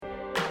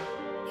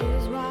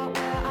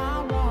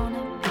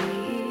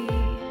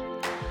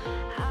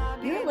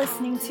You're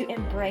listening to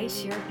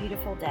Embrace Your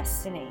Beautiful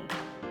Destiny,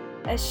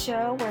 a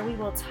show where we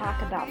will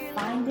talk about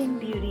finding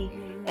beauty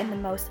in the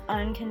most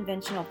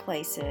unconventional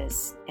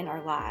places in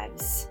our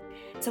lives.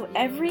 So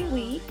every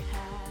week,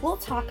 we'll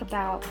talk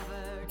about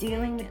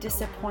dealing with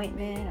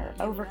disappointment or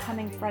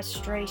overcoming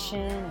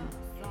frustration and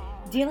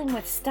dealing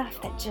with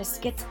stuff that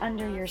just gets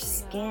under your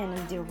skin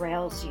and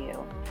derails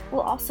you.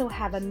 We'll also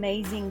have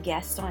amazing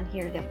guests on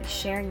here that will be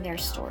sharing their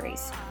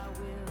stories.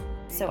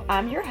 So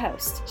I'm your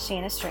host,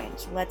 Shanna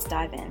Strange. Let's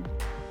dive in.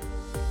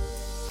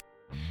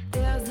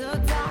 There's a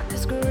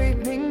darkness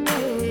creeping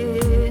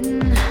in,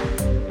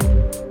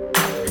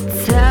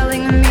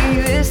 telling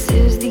me this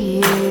is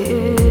the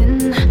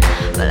end,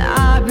 but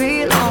I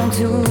belong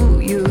to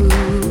you.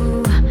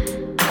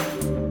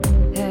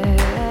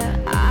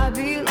 Yeah, I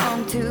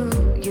belong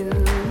to you.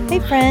 Hey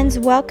friends,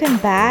 welcome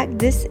back.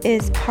 This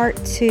is part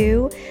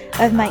 2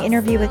 of my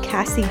interview with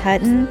Cassie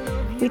Hutton.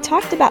 We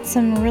talked about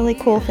some really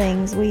cool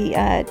things. We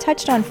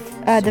touched on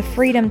the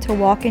freedom to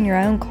walk in your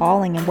own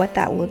calling and what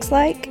that looks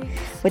like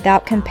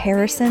without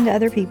comparison to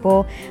other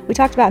people. We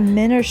talked about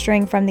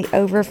ministering from the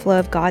overflow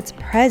of God's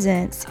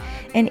presence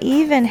and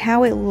even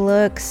how it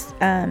looks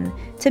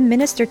to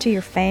minister to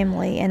your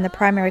family and the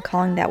primary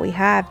calling that we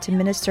have to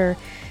minister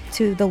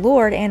to the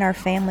Lord and our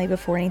family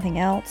before anything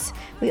else.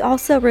 We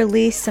also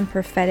released some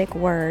prophetic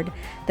word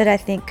that I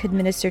think could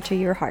minister to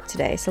your heart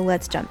today. So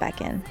let's jump back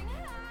in.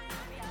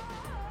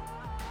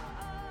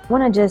 I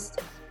want to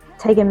just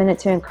take a minute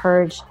to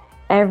encourage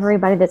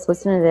everybody that's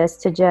listening to this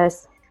to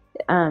just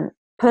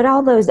put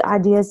all those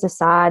ideas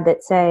aside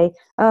that say,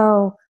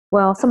 oh,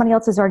 well, somebody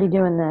else is already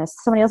doing this.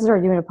 Somebody else is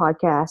already doing a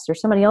podcast, or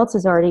somebody else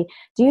is already.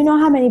 Do you know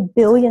how many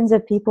billions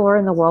of people are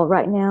in the world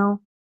right now?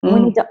 We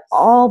need to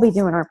all be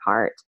doing our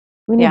part.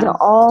 We need to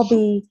all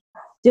be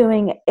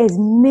doing as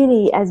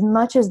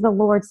much as the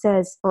Lord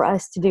says for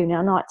us to do.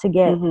 Now, not to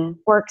get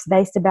works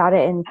based about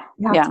it, and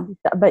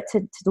but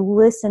to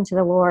listen to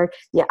the Lord.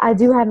 Yeah, I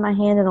do have my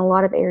hand in a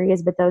lot of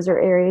areas, but those are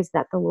areas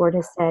that the Lord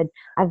has said,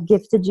 I've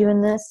gifted you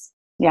in this.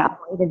 I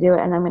want you to do it,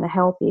 and I'm going to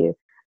help you.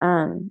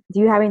 Do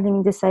you have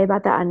anything to say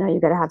about that? I know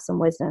you got to have some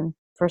wisdom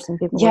for some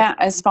people. Yeah,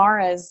 as far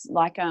as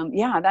like,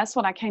 that's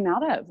what I came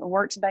out of, a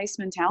works-based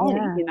mentality,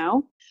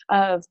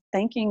 of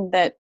thinking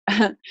that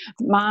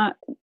my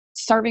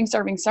serving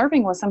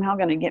was somehow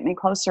going to get me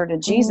closer to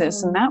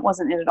Jesus. And that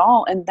wasn't it at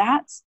all. And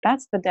that's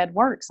the dead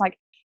works. Like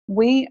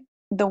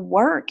the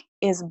work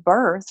is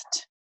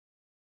birthed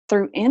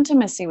through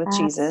intimacy with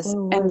Jesus.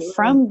 And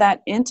from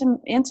that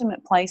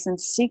intimate place and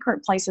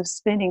secret place of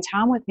spending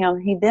time with him,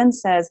 he then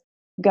says,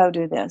 go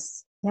do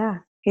this. Yeah.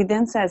 He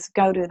then says,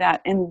 go do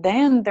that. And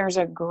then there's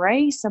a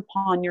grace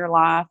upon your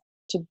life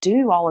to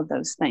do all of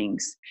those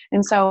things.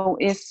 And so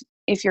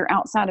if you're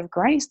outside of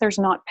grace, there's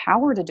not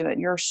power to do it.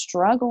 You're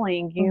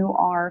struggling. You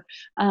are,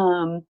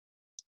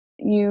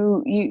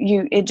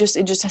 it just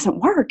doesn't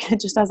work. It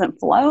just doesn't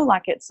flow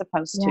like it's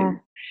supposed to.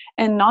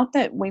 And not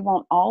that we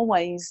won't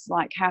always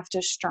like have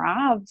to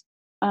strive,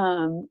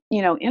 in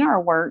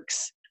our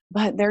works,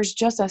 but there's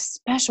just a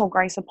special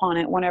grace upon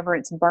it whenever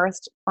it's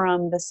birthed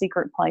from the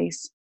secret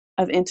place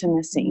of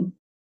intimacy.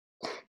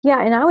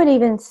 Yeah. And I would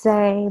even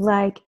say,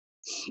 like,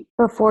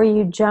 before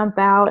you jump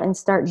out and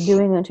start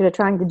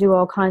trying to do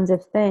all kinds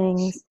of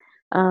things,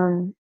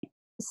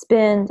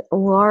 spend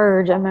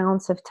large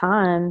amounts of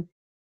time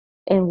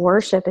in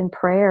worship and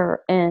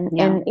prayer. And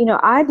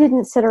I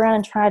didn't sit around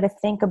and try to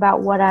think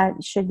about what I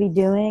should be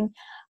doing.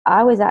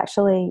 I was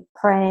actually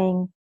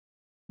praying,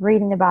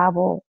 reading the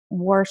Bible,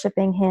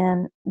 worshiping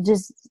him,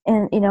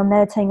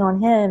 meditating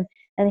on him.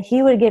 And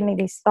he would give me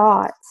these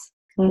thoughts.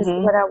 This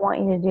is what I want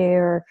you to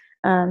do.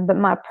 But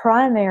my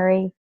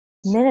primary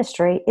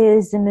ministry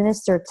is to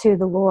minister to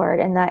the Lord.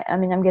 And that,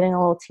 I'm getting a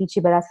little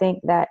teachy, but I think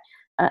that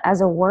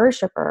as a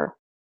worshiper,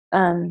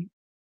 and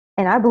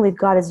I believe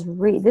God is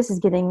this is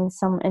getting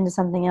into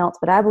something else,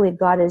 but I believe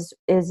God is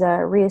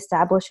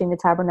reestablishing the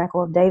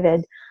tabernacle of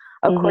David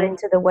according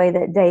to the way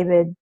that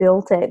David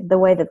built it, the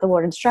way that the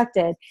Lord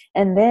instructed.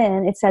 And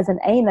then it says in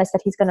Amos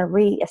that he's going to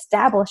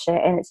reestablish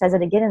it. And it says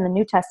it again in the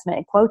New Testament.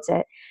 It quotes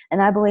it.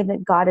 And I believe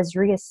that God is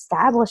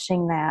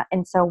reestablishing that.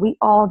 And so we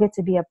all get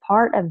to be a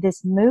part of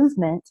this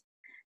movement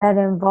that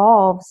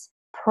involves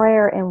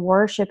prayer and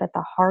worship at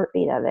the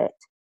heartbeat of it.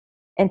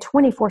 And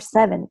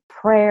 24/7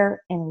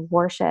 prayer and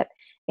worship.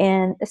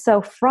 And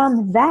so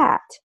from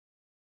that,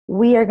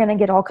 we are going to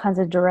get all kinds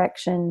of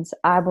directions,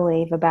 I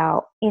believe,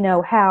 about,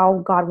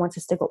 how God wants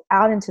us to go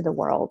out into the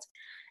world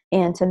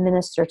and to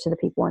minister to the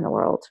people in the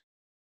world.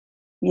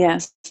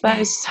 Yes, that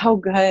is so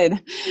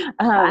good.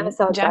 I'm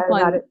so excited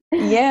about it.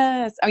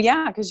 Yes. Oh,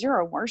 yeah, because you're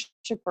a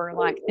worshiper,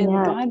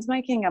 and God's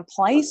making a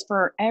place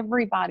for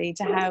everybody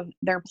to have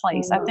their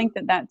place. I think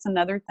that that's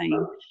another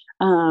thing.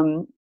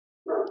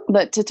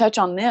 But to touch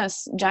on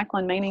this,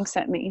 Jacqueline Manning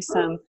sent me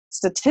some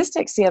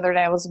statistics the other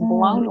day. I was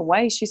blown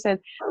away. She said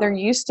there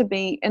used to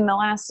be in the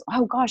last, I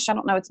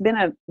don't know, it's been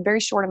a very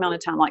short amount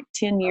of time, like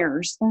 10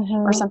 years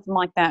or something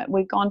like that.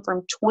 We've gone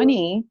from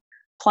 20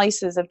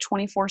 places of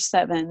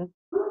 24/7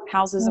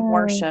 houses of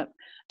worship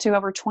to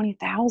over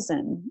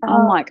 20,000. I'm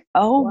Oh, like,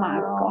 oh my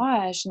wow.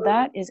 gosh,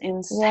 that is Yes.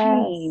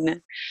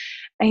 insane.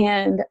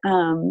 And,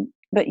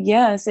 but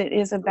yes, it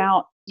is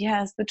about,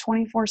 yes, the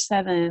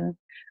 24/7,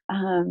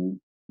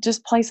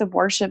 just place of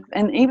worship.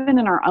 And even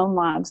in our own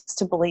lives,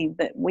 to believe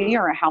that we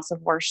are a house of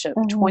worship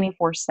Mhm.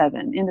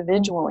 24/7,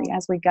 individually, Mhm.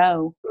 as we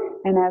go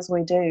and as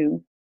we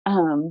do.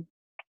 Um,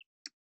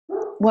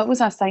 what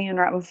was I saying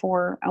right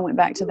before I went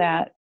back to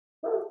that?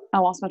 I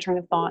lost my train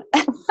of thought.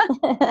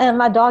 And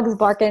my dog is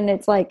barking.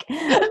 It's like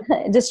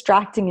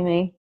distracting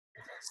me.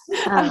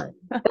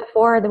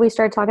 Before that we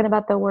started talking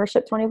about the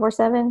worship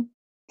 24/7.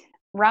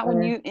 Right when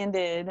Or you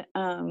ended,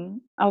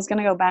 I was going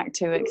to go back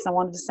to it because I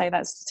wanted to say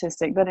that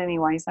statistic. But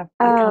anyways, I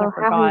kind oh, of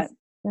how forgot.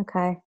 he's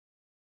okay.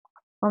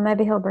 Well,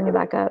 maybe he'll bring it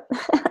back up.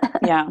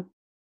 Yeah.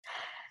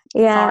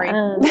 Yeah. Sorry.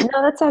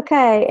 No, that's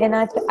okay. And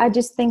I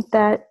just think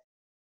that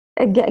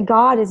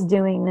God is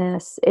doing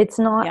this. It's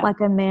not Yeah. like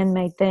a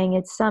man-made thing.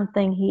 It's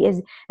something He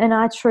is, and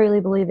I truly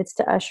believe it's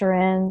to usher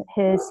in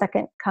His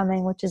second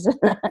coming, which is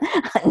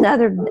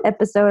another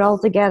episode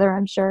altogether,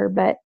 I'm sure.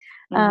 But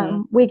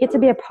Hmm. we get to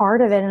be a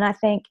part of it, and I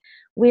think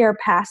we are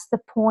past the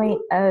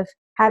point of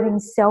having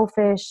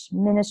selfish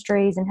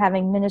ministries and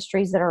having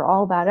ministries that are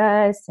all about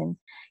us and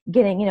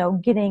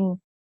getting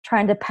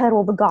trying to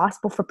peddle the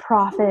gospel for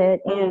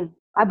profit. And Mm,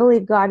 I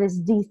believe God is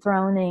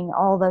dethroning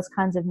all those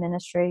kinds of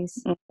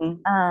ministries.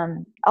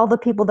 mhm, All the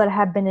people that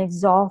have been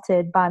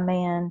exalted by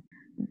man,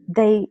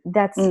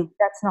 that's mm,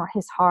 not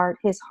His heart.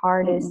 His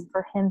heart is mm,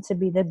 for Him to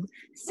be the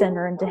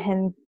center, and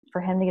for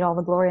Him to get all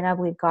the glory. And I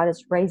believe God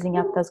is raising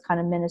up those kind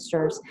of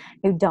ministers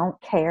who don't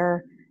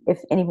care if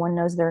anyone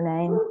knows their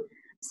name.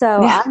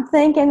 So yeah, I'm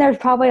thinking there's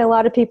probably a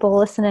lot of people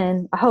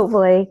listening,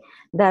 hopefully,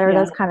 that are yeah,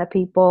 those kind of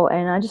people.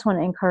 And I just want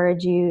to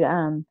encourage you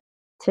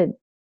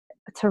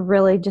to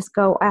really just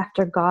go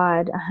after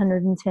God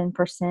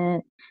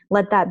 110%.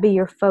 Let that be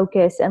your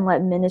focus, and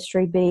let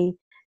ministry be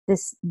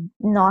this,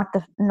 not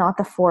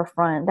the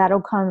forefront.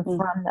 That'll come mm,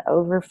 from the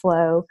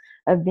overflow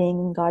of being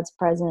in God's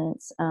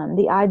presence.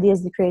 The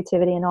ideas, the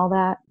creativity, and all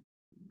that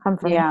come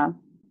from Him. yeah,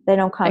 They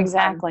don't come from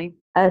exactly.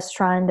 us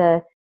trying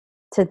to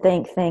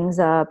think things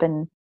up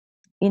and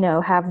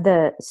have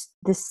this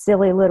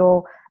silly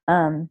little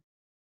um,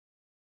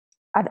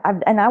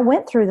 and I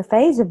went through the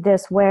phase of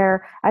this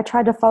where I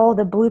tried to follow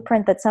the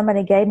blueprint that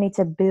somebody gave me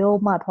to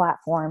build my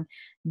platform.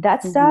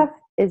 That Hmm. stuff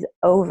is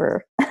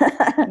over.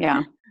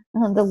 Yeah,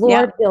 The yeah,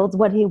 Lord builds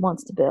what He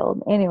wants to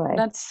build. Anyway,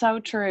 that's so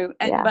true.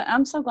 And yeah. but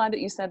I'm so glad that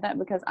you said that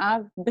because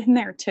I've been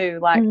there too.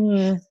 Like,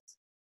 Mm.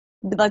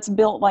 let's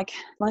build, like,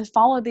 let's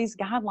follow these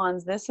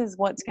guidelines. This is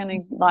what's going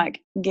to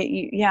like get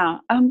you. Yeah,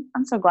 I'm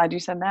so glad you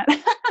said that.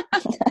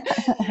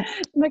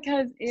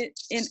 Because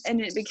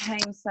and it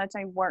became such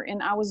a work,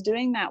 and I was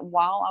doing that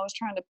while I was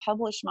trying to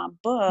publish my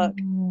book,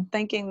 Mhm.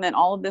 thinking that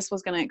all of this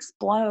was going to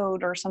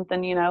explode or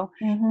something, Mhm.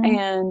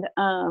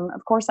 and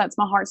of course that's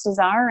my heart's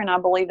desire, and I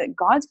believe that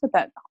God's put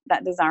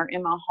that desire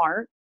in my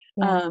heart.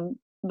 Yeah.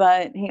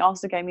 But He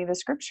also gave me the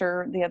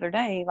scripture the other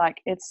day,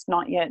 like, it's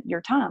not yet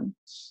your time.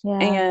 Yeah.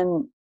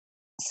 And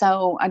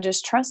so I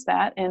just trust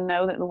that and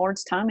know that the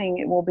Lord's timing,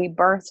 it will be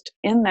birthed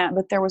in that.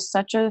 But there was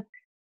such a,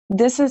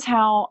 this is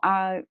how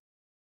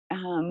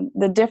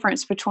the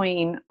difference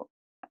between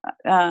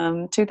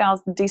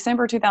 2000,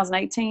 December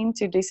 2018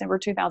 to December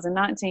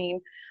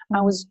 2019, I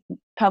Mhm. was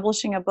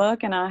publishing a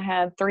book and I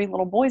had 3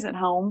 little boys at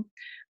home,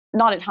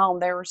 not at home,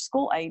 they were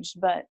school aged,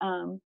 but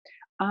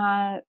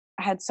I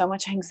had so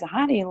much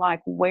anxiety,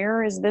 like,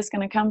 where is this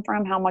going to come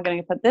from? How am I going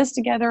to put this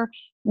together?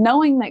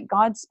 Knowing that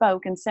God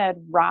spoke and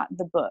said, write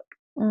the book.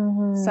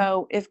 Mhm.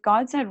 So if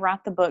God said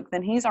write the book,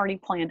 then He's already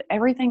planned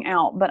everything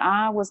out. But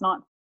I was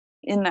not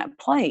in that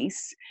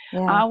place.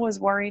 Yeah. I was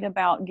worried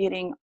about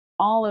getting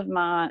all of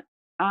my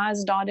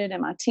I's dotted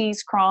and my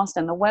T's crossed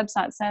and the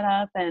website set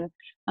up and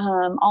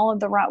all of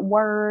the right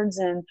words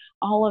and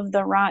all of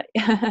the right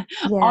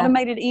Yeah.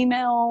 automated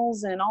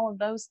emails and all of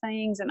those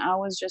things. And I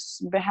was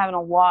just having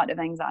a lot of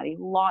anxiety,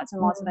 lots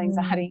and lots of Mhm.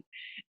 anxiety.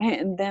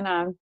 And then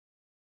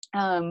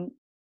um,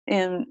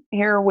 and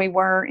here we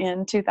were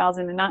in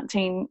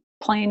 2019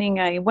 planning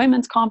a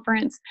women's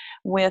conference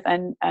with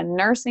a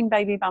nursing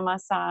baby by my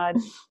side,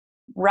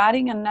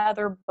 writing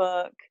another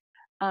book,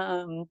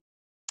 um,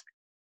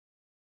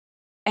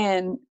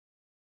 and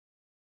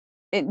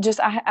it just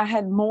I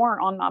had more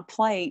on my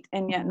plate,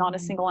 and yet not a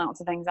Mhm. single ounce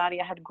of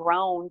anxiety. I had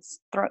grown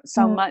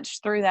so Mm.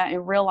 much through that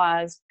and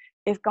realized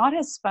if God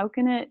has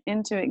spoken it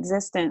into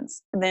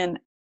existence, then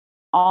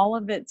all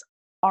of it's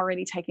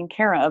already taken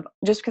care of.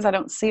 Just because I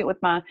don't see it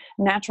with my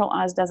natural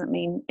eyes doesn't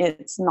mean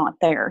it's not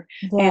there.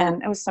 Yeah.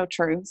 And it was so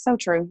true, so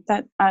true.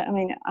 That I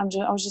mean, I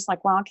was just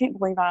like, wow, I can't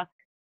believe I.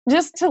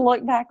 Just to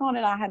look back on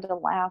it, I had to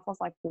laugh. I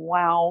was like,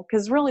 wow,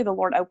 because really the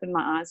Lord opened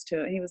my eyes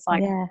to it. He was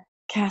like, Yeah.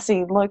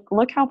 Cassie,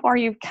 look how far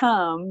you've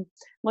come.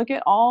 Look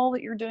at all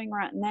that you're doing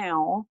right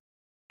now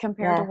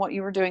compared to Yeah. what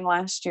you were doing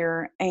last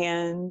year.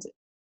 And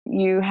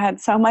you had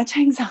so much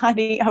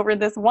anxiety over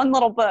this one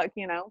little book,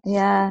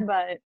 Yeah.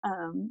 but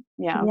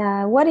yeah.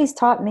 Yeah. What He's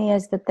taught me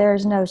is that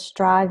there's no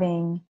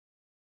striving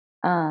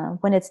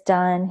when it's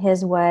done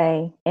His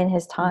way in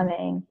His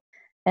timing.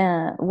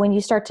 When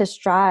you start to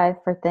strive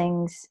for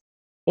things,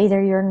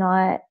 either you're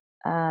not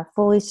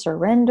fully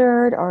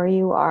surrendered, or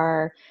you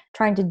are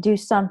trying to do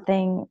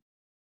something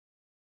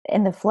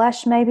in the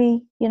flesh,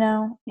 maybe,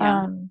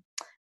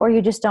 or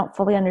you just don't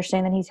fully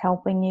understand that He's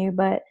helping you.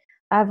 But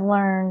I've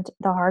learned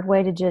the hard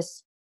way to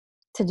just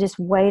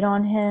wait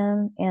on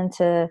Him and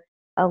to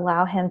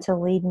allow Him to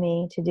lead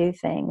me to do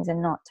things,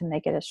 and not to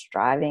make it a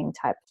striving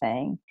type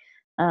thing.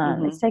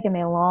 It's taken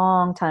me a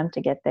long time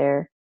to get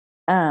there.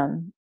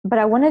 But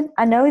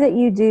I know that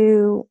you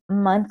do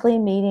monthly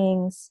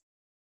meetings.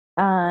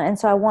 And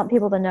so I want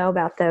people to know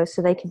about those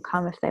so they can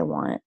come if they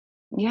want.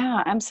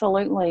 Yeah,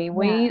 absolutely. Yeah.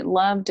 We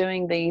love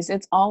doing these.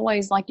 It's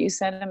always, like you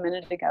said a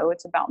minute ago,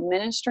 it's about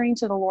ministering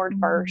to the Lord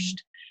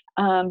first.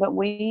 But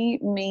we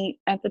meet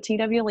at the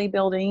TWLE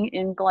building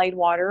in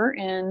Gladewater,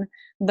 in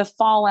the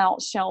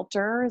Fallout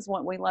Shelter is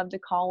what we love to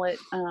call it,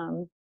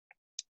 on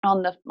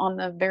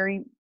the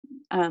very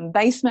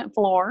basement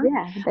floor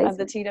of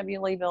the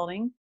TWLE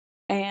building.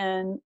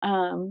 And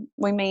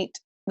we meet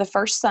the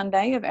first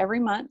Sunday of every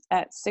month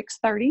at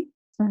 6:30.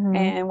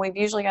 And we've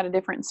usually got a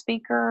different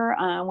speaker.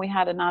 We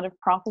had a night of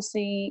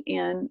prophecy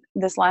in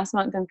this last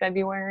month in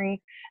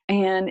February,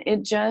 and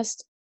it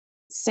just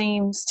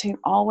seems to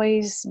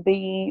always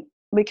be,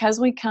 because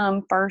we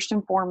come first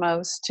and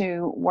foremost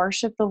to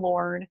worship the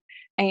Lord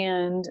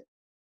and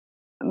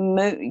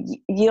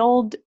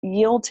yield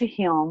to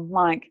Him.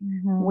 Like,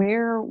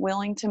 we're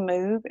willing to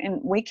move, and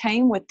we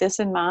came with this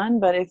in mind.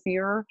 But if we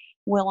are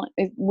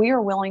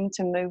willing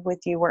to move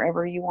with you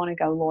wherever you want to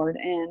go, Lord,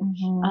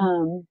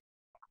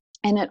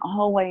 and it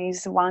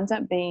always winds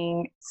up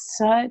being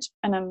such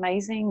an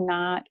amazing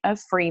night of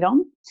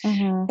freedom.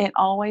 It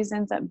always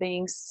ends up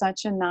being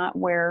such a night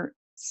where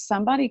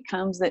somebody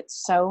comes that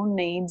so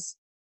needs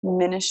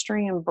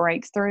ministry and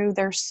breakthrough.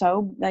 There's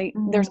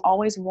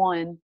always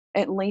one,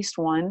 at least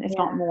one, if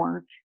not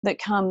more, that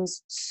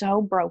comes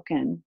so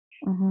broken.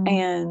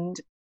 And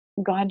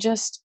God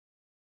just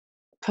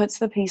puts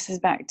the pieces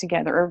back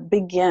together, or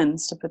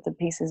begins to put the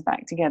pieces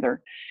back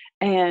together.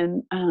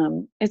 And I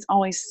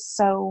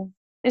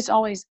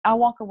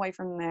walk away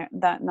from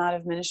that night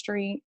of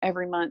ministry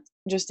every month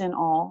just in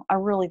awe. I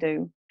really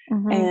do.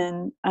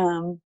 And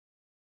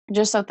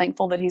just so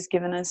thankful that He's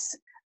given us,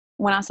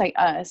 when I say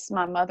us,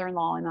 my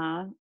mother-in-law and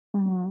I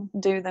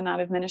do the night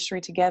of ministry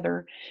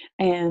together.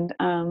 And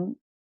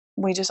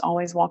we just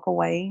always walk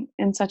away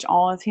in such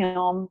awe of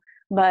Him.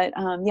 But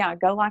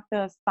go like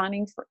the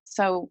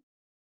so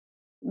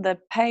the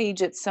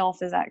page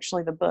itself is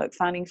actually the book,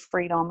 Finding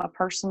Freedom, A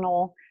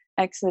Personal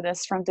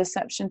Exodus from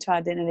Deception to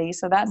Identity.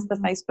 So that's the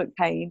Facebook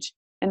page.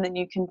 And then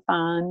you can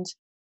find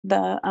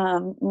the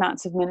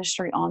Nights of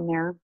Ministry on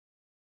there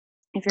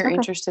if you're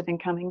interested in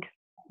coming.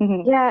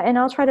 Yeah, and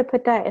I'll try to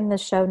put that in the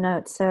show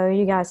notes so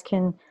you guys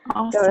can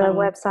go to the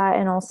website,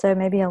 and also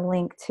maybe a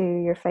link to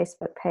your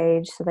Facebook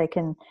page so they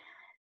can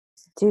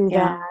do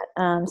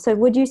that. So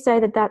would you say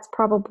that that's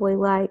probably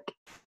like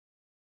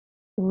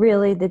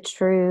really the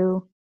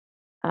true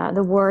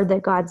the word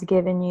that God's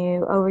given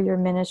you over your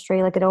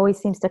ministry? Like, it always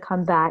seems to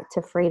come back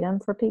to freedom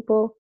for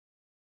people.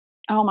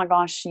 Oh my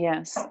gosh,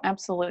 yes,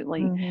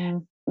 absolutely.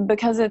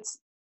 Because it's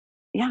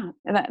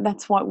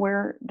that's what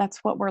we're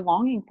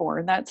longing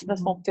for. That's the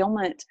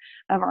fulfillment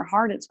of our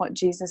heart. It's what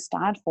Jesus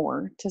died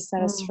for, to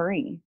set us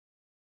free.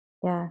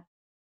 Yeah,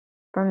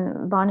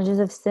 from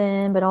bondages of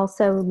sin, but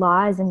also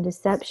lies and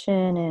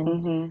deception.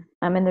 And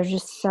I mean, there's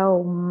just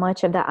so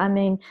much of that. I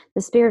mean,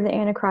 the spirit of the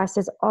Antichrist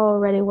is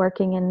already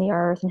working in the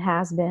earth and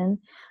has been.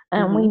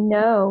 And we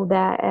know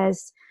that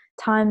as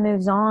time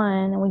moves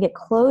on and we get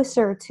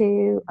closer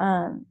to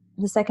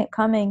the second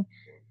coming,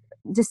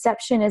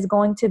 deception is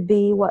going to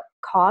be what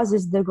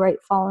causes the great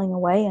falling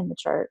away in the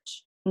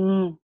church.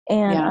 And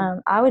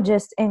I would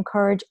just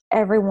encourage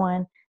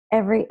everyone,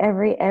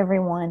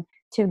 everyone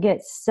to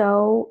get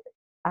so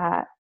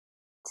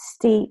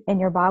steep in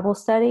your Bible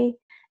study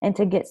and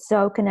to get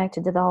so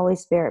connected to the Holy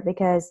Spirit,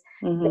 because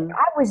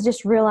I was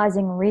just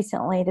realizing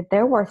recently that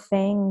there were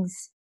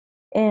things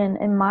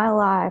in my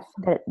life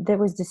that there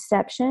was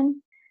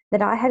deception,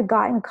 that I had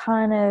gotten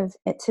kind of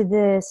to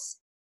this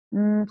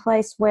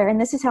place where, and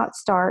this is how it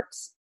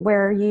starts,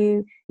 where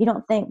you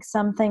don't think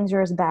some things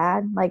are as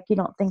bad, like you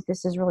don't think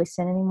this is really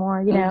sin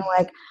anymore,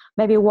 like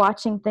maybe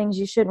watching things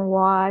you shouldn't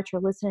watch, or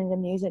listening to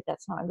music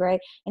that's not great,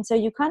 and so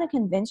you kind of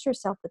convince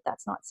yourself that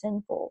that's not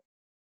sinful.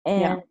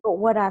 But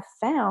what I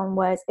found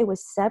was it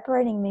was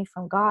separating me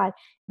from God,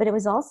 but it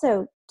was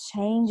also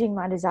changing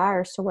my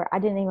desires to where I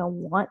didn't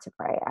even want to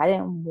pray. I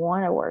didn't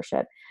want to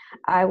worship.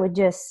 I would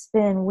just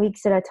spend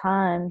weeks at a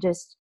time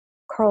just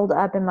curled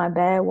up in my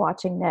bed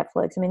watching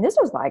Netflix. I mean, this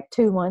was like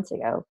 2 months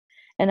ago.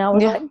 And I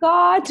was like,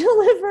 God,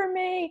 deliver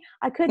me.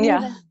 I couldn't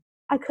even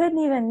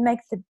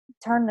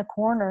turn the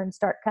corner and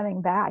start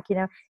coming back.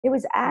 It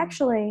was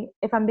actually,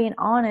 if I'm being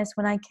honest,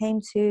 when I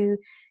came to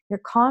your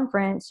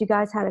conference, you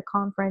guys had a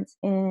conference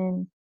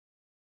in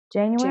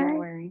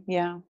January.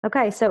 Yeah.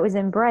 Okay. So it was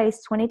Embrace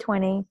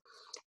 2020.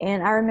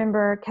 And I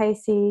remember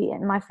Casey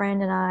and my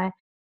friend and I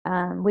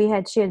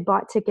She had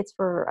bought tickets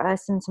for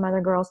us and some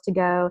other girls to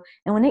go.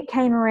 And when it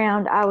came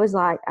around, I was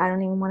like, I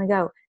don't even want to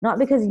go. Not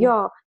because of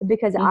y'all, but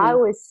because I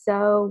was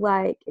so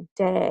like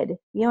dead.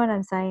 You know what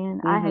I'm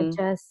saying? I had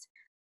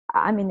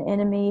the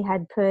enemy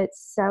had put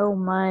so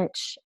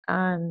much,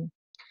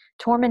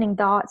 tormenting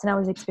thoughts, and I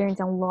was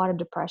experiencing a lot of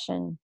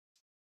depression.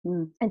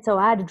 And so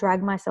I had to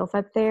drag myself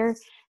up there.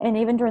 And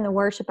even during the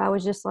worship, I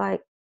was just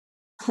like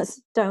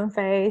stone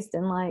faced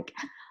and like,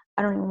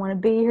 I don't even want to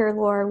be here,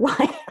 Lord.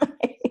 Why?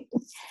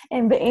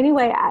 But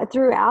anyway,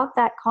 throughout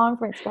that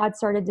conference, God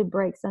started to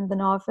break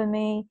something off of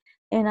me.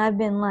 And I've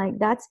been like,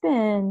 that's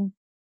been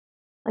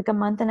like a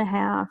month and a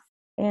half,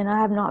 and I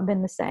have not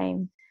been the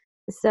same.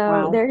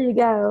 So there you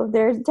go.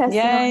 There's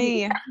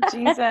testimony. Yay,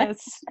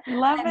 Jesus.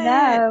 Love it.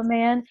 No,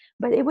 man.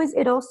 But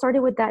it all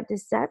started with that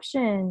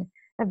deception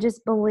of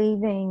just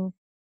believing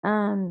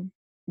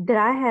that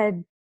I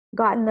had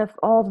gotten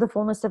all of the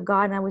fullness of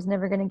God and I was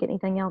never going to get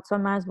anything else. So I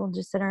might as well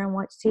just sit there and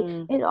watch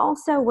TV. It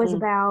also was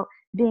about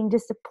being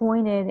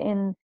disappointed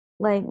in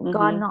like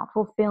God not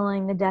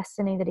fulfilling the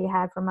destiny that he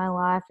had for my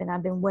life. And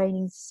I've been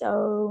waiting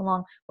so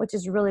long, which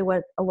is really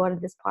what a lot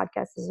of this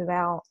podcast is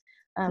about.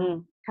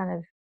 Kind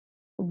of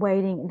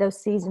waiting,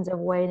 those seasons of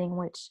waiting,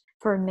 which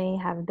for me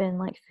have been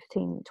like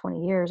 15,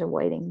 20 years of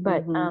waiting.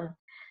 But,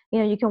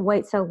 you can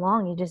wait so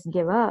long, you just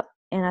give up.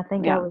 And I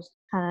think I was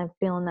kind of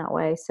feeling that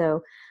way.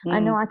 So I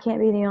know I can't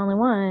be the only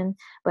one,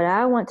 but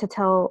I want to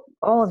tell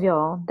all of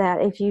y'all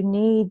that if you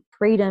need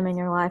freedom in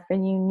your life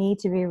and you need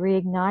to be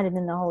reignited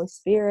in the Holy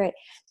Spirit,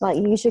 like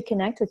you should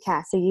connect with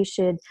Cassie. You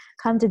should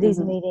come to these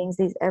meetings,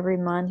 these every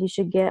month. You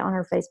should get on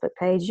her Facebook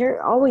page.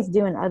 You're always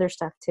doing other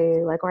stuff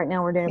too. Like right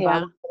now we're doing a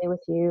Bible study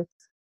with you.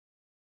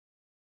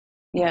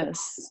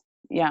 Yes.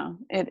 Yeah.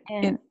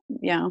 And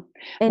well,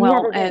 you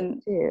have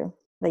events too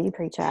that you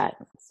preach at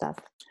and stuff.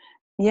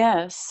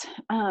 Yes.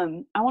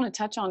 I want to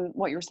touch on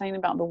what you're saying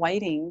about the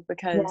waiting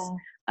because,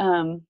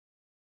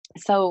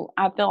 so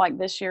I feel like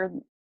this year,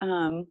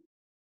 the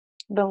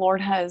Lord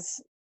has,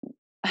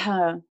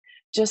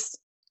 just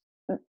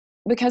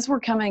because we're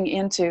coming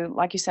into,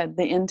 like you said,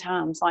 the end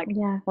times, like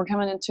we're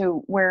coming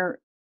into where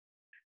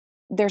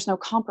there's no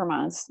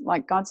compromise.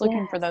 Like God's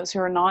looking for those who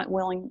are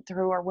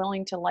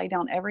willing to lay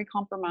down every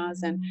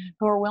compromise and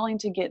who are willing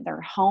to get their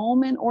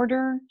home in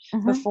order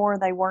before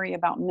they worry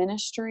about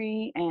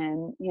ministry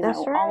and,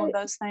 all of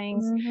those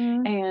things.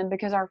 And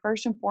because our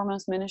first and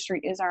foremost ministry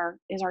is our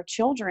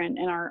children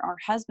and our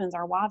husbands,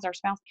 our wives, our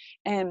spouse,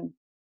 and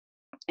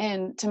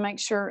to make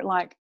sure,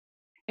 like,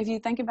 if you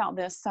think about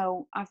this,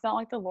 so I felt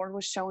like the Lord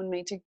was showing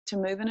me to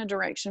move in a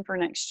direction for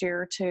next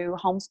year to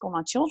homeschool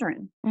my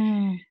children.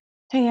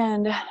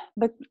 And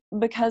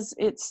because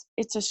it's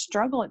a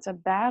struggle, it's a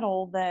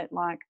battle that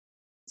like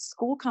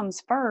school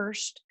comes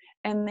first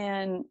and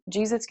then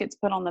Jesus gets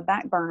put on the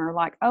back burner.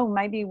 Like, oh,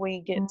 maybe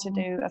we get to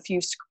do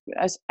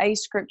a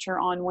scripture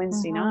on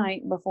Wednesday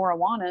night before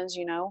Awanas,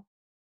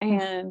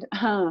 and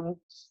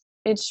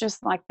it's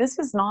just like, this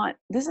is not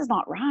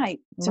right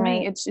to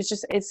me.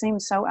 It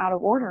seems so out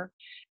of order.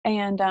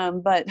 And,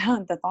 but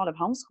the thought of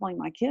homeschooling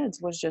my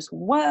kids was just,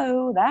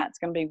 whoa, that's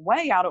going to be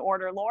way out of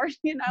order, Lord,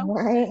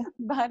 Right.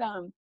 But,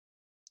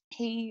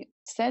 he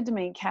said to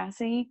me,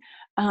 Cassie,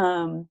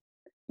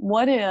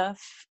 what if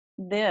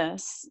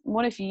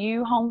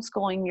you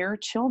homeschooling your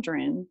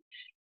children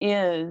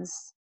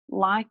is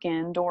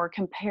likened or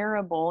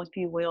comparable, if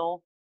you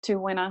will, to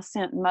when I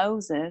sent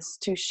Moses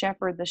to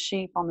shepherd the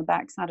sheep on the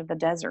backside of the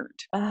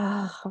desert.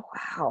 Oh,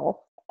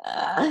 wow.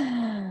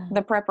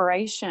 The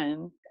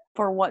preparation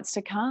for what's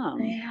to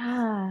come.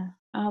 Yeah.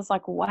 I was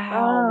like,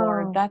 wow,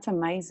 Lord, that's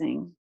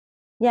amazing.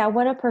 Yeah,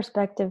 what a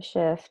perspective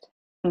shift.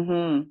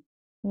 So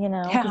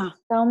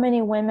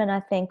many women, I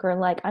think, are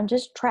like, I'm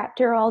just trapped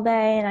here all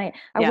day and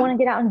I want to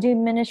get out and do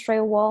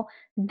ministry. Well,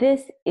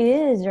 this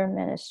is your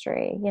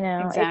ministry.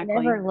 Exactly. It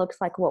never looks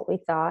like what we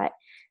thought.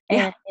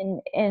 And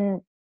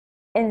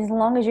as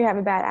long as you have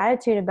a bad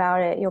attitude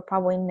about it, you'll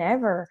probably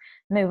never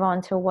move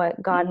on to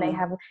what God may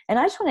have. And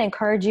I just want to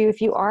encourage you,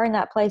 if you are in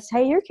that place,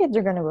 hey, your kids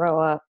are going to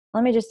grow up.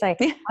 Let me just say,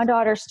 my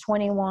daughter's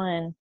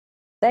 21.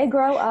 They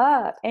grow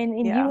up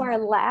and you are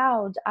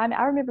allowed. I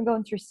remember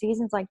going through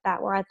seasons like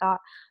that where I thought,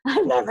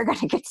 I'm never going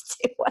to get to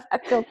do what I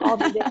feel called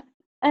to do.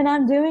 And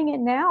I'm doing it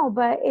now,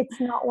 but it's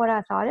not what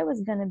I thought it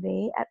was going to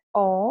be at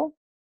all.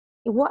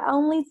 What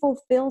only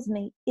fulfills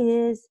me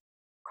is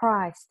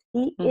Christ.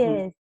 He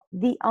is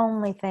the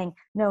only thing.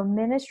 No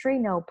ministry,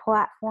 no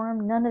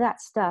platform, none of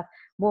that stuff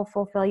will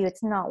fulfill you.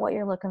 It's not what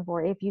you're looking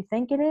for. If you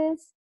think it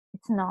is,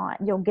 it's not.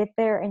 You'll get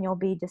there and you'll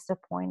be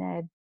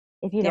disappointed.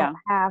 If you don't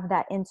have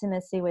that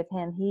intimacy with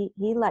him, he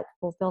like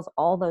fulfills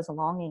all those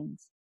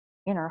longings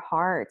in our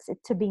hearts.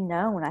 To be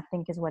known, I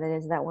think, is what it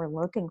is that we're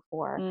looking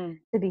for,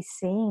 to be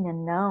seen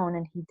and known.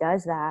 And he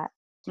does that.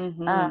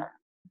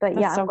 But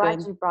that's I'm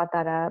glad you brought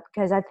that up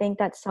because I think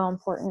that's so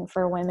important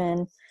for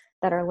women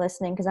that are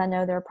listening. Because I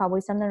know there are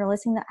probably some that are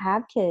listening that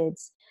have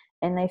kids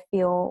and they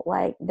feel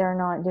like they're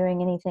not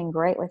doing anything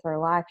great with their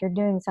life. You're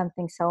doing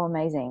something so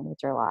amazing with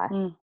your life.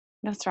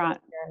 That's right.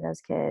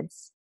 Those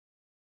kids.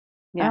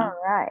 Yeah. All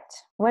right.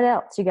 What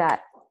else you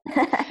got?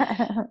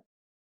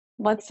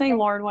 Let's see,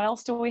 Lord, what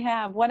else do we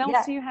have? What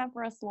else do you have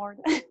for us, Lord?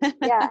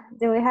 Yeah.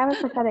 Do we have a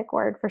prophetic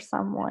word for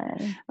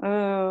someone?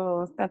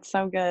 Oh, that's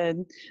so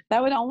good.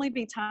 That would only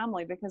be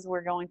timely because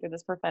we're going through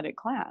this prophetic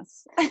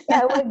class.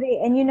 Yeah, it would be.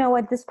 And you know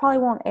what? This probably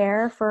won't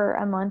air for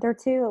a month or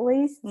two at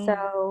least.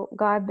 So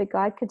God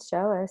could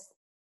show us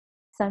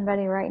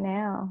somebody right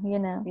now, you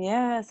know.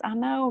 Yes, I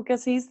know,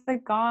 because he's the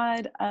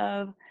God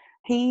of,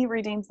 he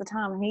redeems the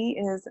time. He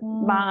is,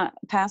 my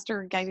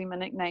pastor gave him a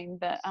nickname,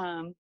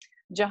 the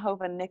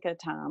Jehovah Nikah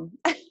time.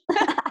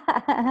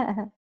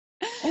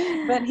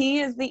 But he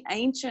is the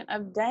Ancient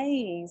of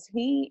Days.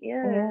 He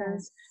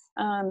is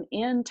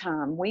in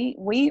time.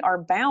 We are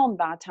bound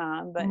by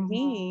time, but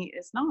he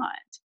is not.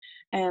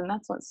 And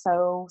that's what's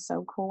so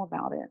cool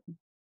about it.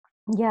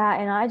 Yeah,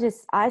 and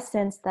I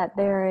sense that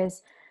there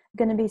is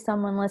going to be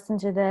someone listening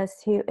to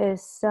this who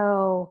is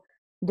so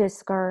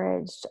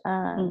discouraged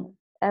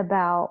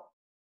about,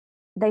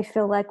 they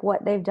feel like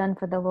what they've done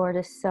for the Lord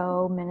is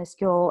so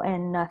minuscule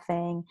and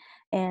nothing.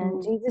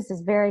 And Jesus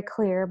is very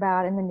clear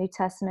about in the New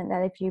Testament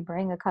that if you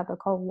bring a cup of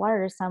cold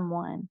water to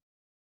someone,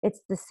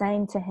 it's the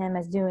same to him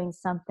as doing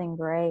something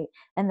great,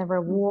 and the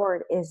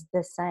reward is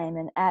the same.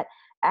 And at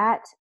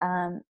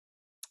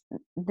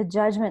the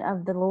judgment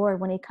of the Lord,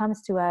 when he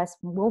comes to us,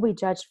 we'll be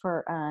judged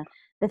for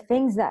the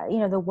things that,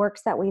 the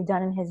works that we've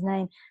done in his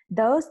name.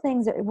 Those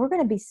things, we're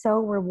going to be so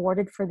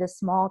rewarded for the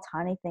small,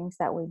 tiny things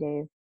that we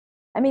do.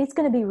 I mean, it's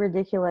going to be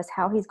ridiculous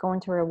how he's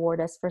going to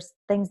reward us for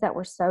things that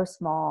were so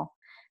small.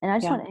 And I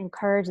just want to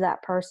encourage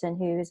that person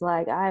who's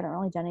like, I haven't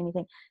really done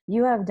anything.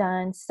 You have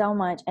done so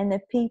much. And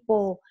the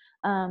people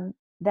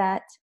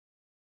that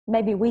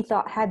maybe we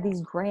thought had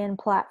these grand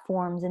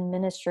platforms and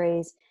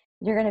ministries,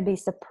 you're going to be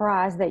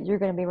surprised that you're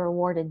going to be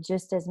rewarded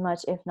just as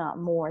much, if not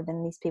more,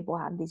 than these people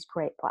have these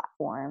great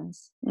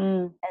platforms.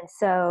 And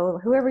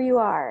so whoever you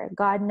are,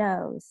 God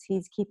knows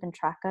he's keeping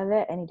track of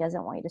it, and he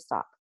doesn't want you to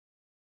stop.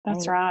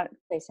 That's right.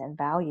 They said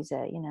values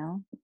it,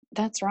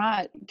 That's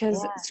right.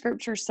 Because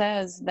scripture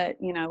says that,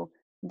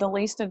 the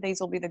least of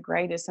these will be the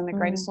greatest, and the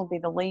greatest will be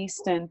the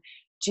least. And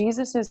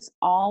Jesus is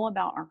all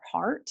about our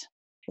heart.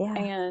 Yeah.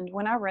 And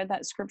when I read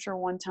that scripture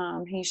one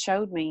time, he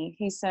showed me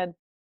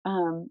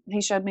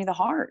the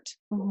heart.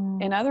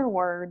 In other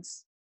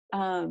words,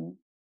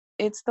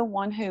 it's the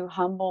one who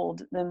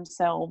humbled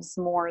themselves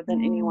more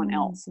than anyone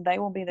else. They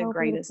will be the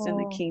greatest in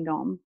the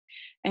kingdom.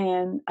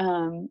 And,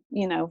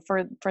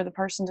 for the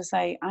person to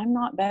say, I'm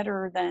not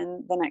better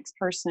than the next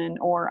person,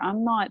 or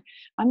I'm not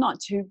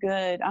too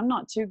good, I'm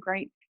not too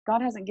great.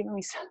 God hasn't given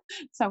me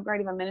so great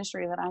of a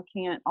ministry that I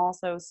can't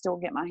also still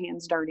get my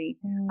hands dirty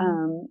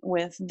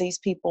with these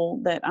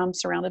people that I'm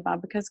surrounded by,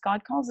 because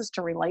God calls us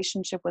to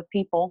relationship with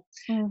people.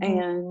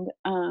 And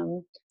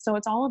so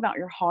it's all about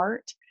your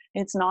heart.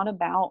 It's not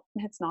about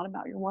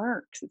your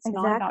works. It's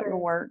not about your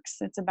works.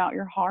 It's about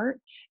your heart,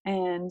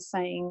 and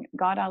saying,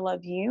 God, I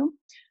love you.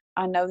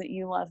 I know that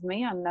you love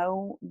me. I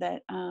know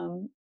that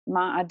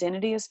my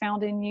identity is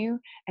found in you,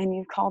 and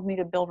you've called me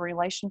to build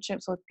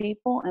relationships with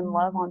people and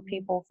love on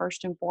people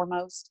first and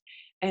foremost.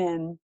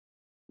 And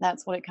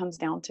that's what it comes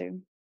down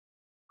to.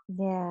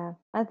 Yeah,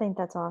 I think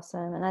that's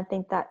awesome. And I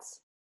think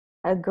that's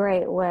a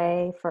great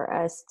way for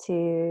us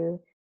to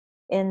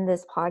end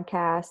this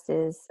podcast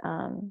is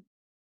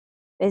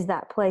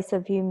that place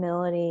of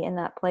humility, and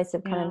that place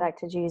of coming back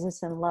to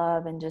Jesus and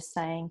love, and just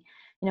saying,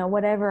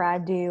 whatever I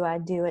do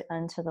it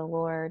unto the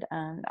Lord.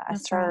 I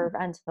serve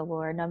unto the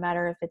Lord, no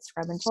matter if it's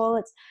scrubbing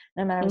toilets,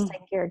 no matter if it's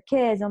taking care of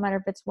kids, no matter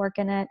if it's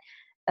working at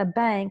a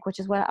bank, which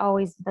is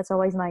that's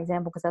always my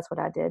example, because that's what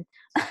I did.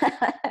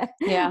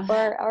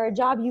 Or a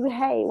job you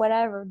hate,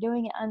 whatever,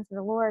 doing it unto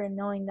the Lord, and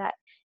knowing that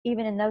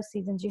even in those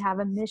seasons you have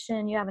a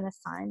mission, you have an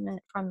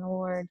assignment from the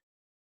Lord.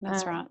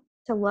 That's right.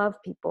 To love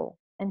people,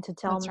 and to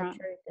tell them the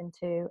truth, and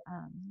to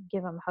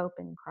give them hope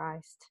in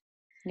Christ.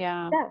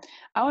 Yeah.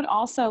 I would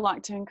also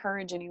like to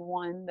encourage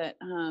anyone that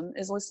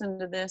is listening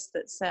to this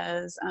that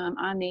says,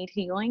 I need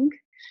healing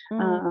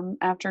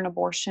after an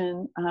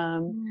abortion.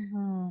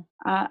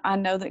 I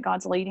know that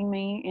God's leading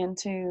me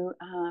into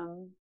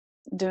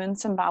doing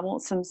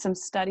some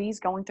studies,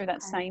 going through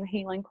that same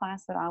healing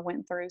class that I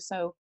went through.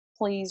 So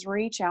please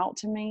reach out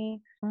to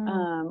me,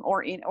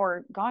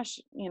 or gosh,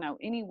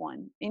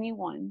 anyone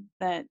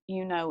that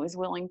is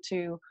willing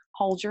to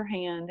hold your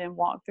hand and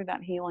walk through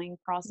that healing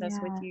process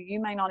with you.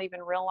 You may not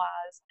even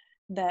realize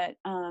that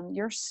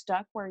you're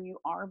stuck where you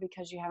are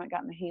because you haven't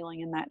gotten the healing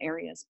in that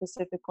area,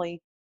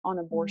 specifically on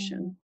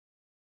abortion.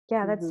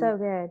 Yeah, that's so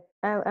good.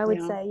 I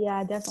would say,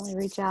 definitely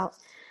reach out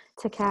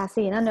to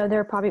Cassie. And I know there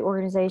are probably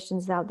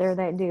organizations out there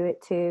that do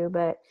it too,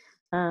 but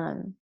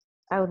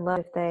I would love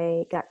if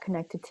they got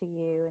connected to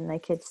you and they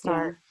could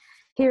start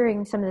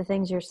hearing some of the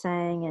things you're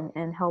saying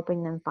and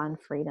helping them find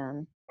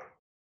freedom.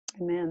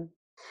 Amen.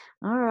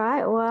 All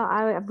right. Well,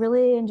 I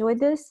really enjoyed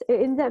this.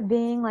 It ends up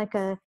being like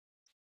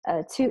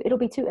it'll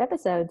be 2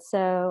 episodes.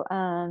 So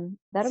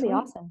that'll be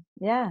awesome.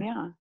 Yeah.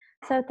 Yeah.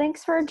 So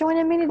thanks for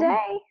joining me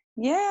today.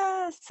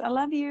 Yes. I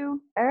love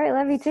you. All right.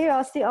 Love you too.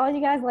 I'll see all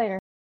you guys later.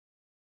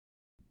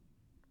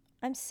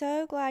 I'm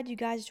so glad you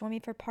guys joined me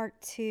for part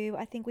 2.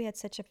 I think we had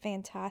such a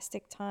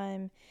fantastic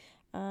time.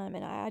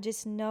 And I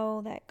just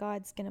know that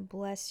God's going to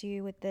bless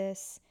you with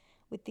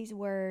these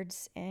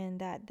words, and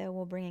that they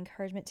will bring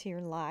encouragement to your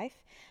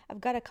life.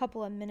 I've got a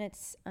couple of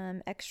minutes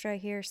extra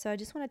here, so I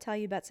just want to tell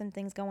you about some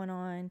things going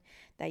on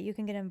that you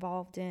can get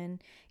involved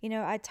in.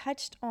 I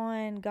touched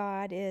on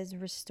God is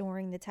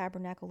restoring the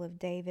tabernacle of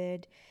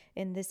David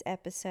in this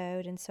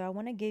episode, and so I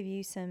want to give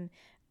you some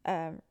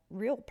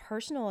real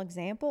personal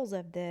examples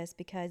of this,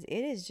 because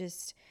it is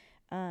just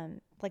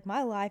like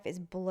my life is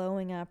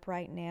blowing up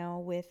right now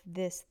with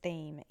this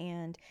theme,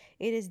 and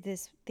it is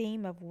this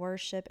theme of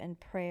worship and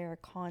prayer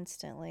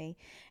constantly.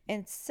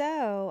 And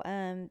so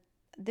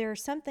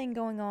there's something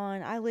going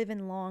on. I live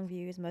in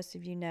Longview, as most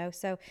of you know.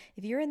 So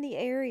if you're in the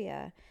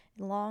area,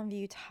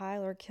 Longview,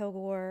 Tyler,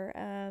 Kilgore,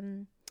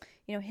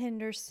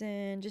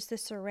 Henderson, just the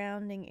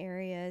surrounding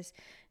areas,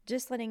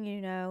 just letting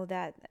you know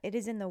that it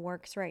is in the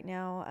works right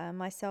now.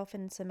 Myself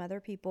and some other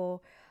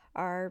people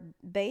are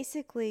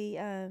basically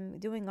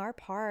doing our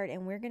part,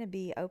 and we're going to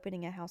be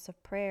opening a house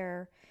of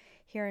prayer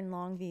here in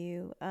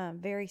Longview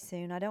very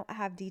soon. I don't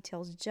have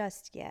details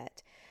just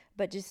yet,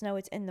 but just know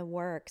it's in the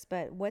works.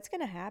 But what's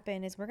going to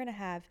happen is we're going to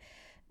have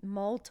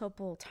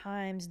multiple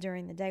times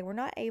during the day. We're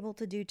not able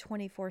to do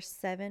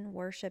 24/7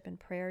 worship and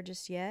prayer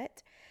just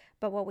yet,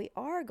 but what we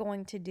are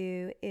going to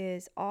do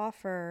is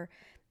offer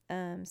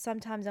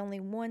sometimes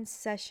only one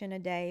session a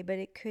day, but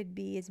it could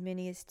be as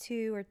many as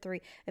 2 or 3.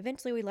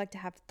 Eventually, we'd like to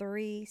have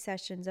 3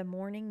 sessions, a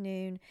morning,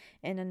 noon,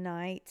 and a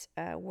night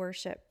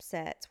worship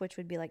sets, which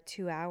would be like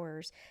 2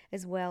 hours,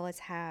 as well as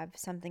have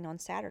something on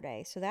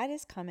Saturday. So that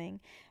is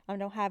coming. I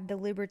don't have the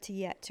liberty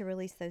yet to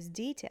release those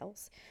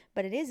details,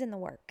 but it is in the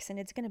works, and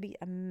it's going to be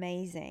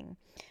amazing.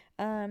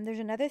 There's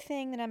another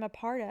thing that I'm a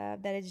part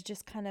of that has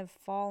just kind of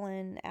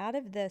fallen out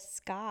of the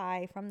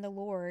sky from the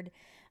Lord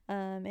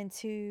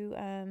into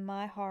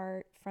my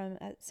heart from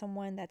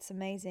someone that's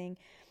amazing,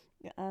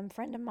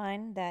 friend of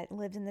mine that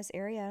lives in this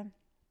area.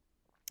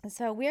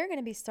 So we're going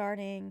to be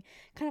starting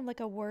kind of like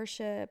a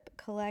worship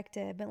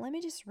collective, but let me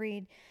just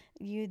read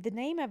you. The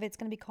name of it's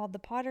going to be called The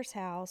Potter's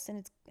House, and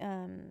it's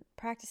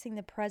practicing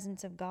the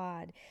presence of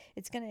God.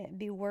 It's going to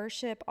be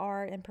worship,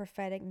 art, and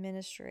prophetic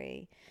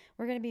ministry.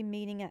 We're going to be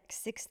meeting at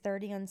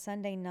 6:30 on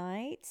Sunday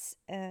nights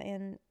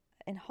in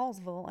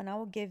Hallsville, and I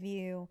will give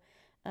you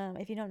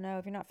if you don't know,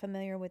 if you're not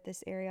familiar with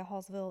this area,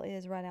 Hallsville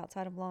is right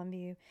outside of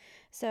Longview.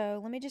 So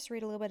let me just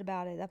read a little bit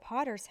about it. The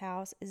Potter's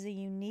House is a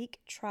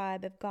unique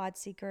tribe of God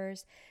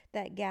seekers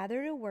that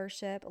gather to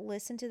worship,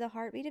 listen to the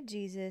heartbeat of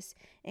Jesus,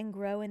 and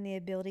grow in the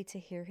ability to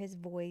hear his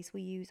voice.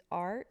 We use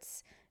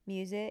arts,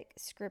 music,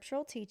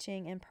 scriptural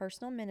teaching, and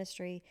personal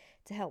ministry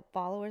to help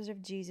followers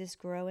of Jesus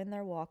grow in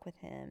their walk with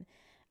him.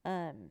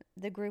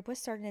 The group was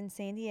started in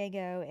San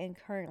Diego and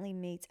currently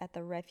meets at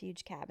the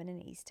Refuge Cabin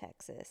in East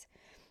Texas.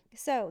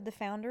 So the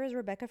founder is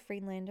Rebecca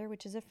Friedlander,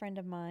 which is a friend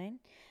of mine.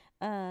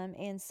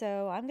 And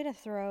so I'm going to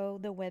throw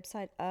the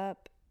website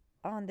up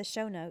on the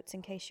show notes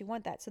in case you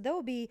want that. So there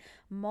will be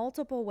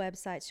multiple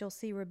websites. You'll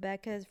see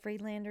Rebecca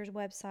Friedlander's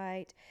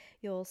website.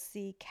 You'll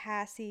see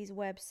Cassie's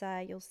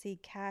website. You'll see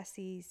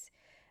Cassie's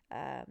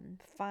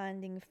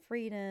Finding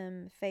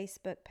Freedom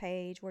Facebook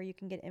page, where you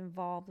can get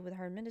involved with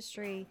her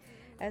ministry,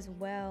 as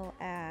well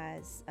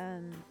as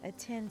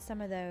attend some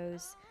of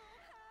those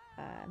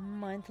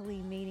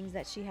monthly meetings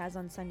that she has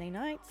on Sunday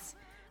nights.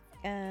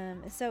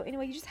 So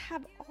anyway, you just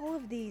have all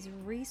of these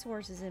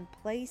resources and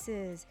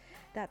places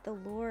that the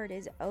Lord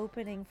is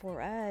opening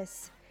for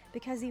us,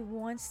 because he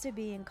wants to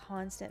be in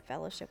constant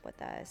fellowship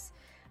with us.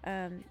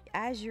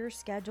 As your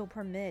schedule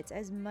permits,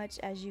 as much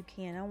as you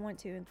can. I want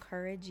to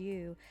encourage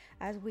you,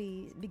 as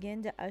we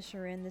begin to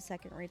usher in the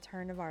second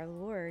return of our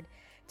Lord,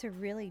 to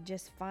really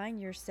just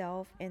find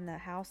yourself in the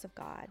house of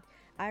God.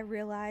 I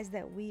realize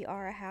that we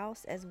are a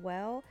house as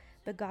well,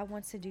 but God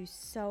wants to do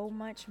so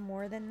much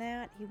more than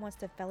that. He wants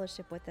to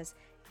fellowship with us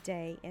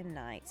day and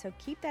night. So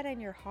keep that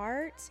in your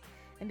heart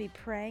and be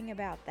praying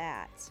about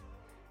that.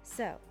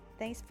 So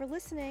thanks for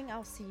listening.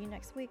 I'll see you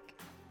next week.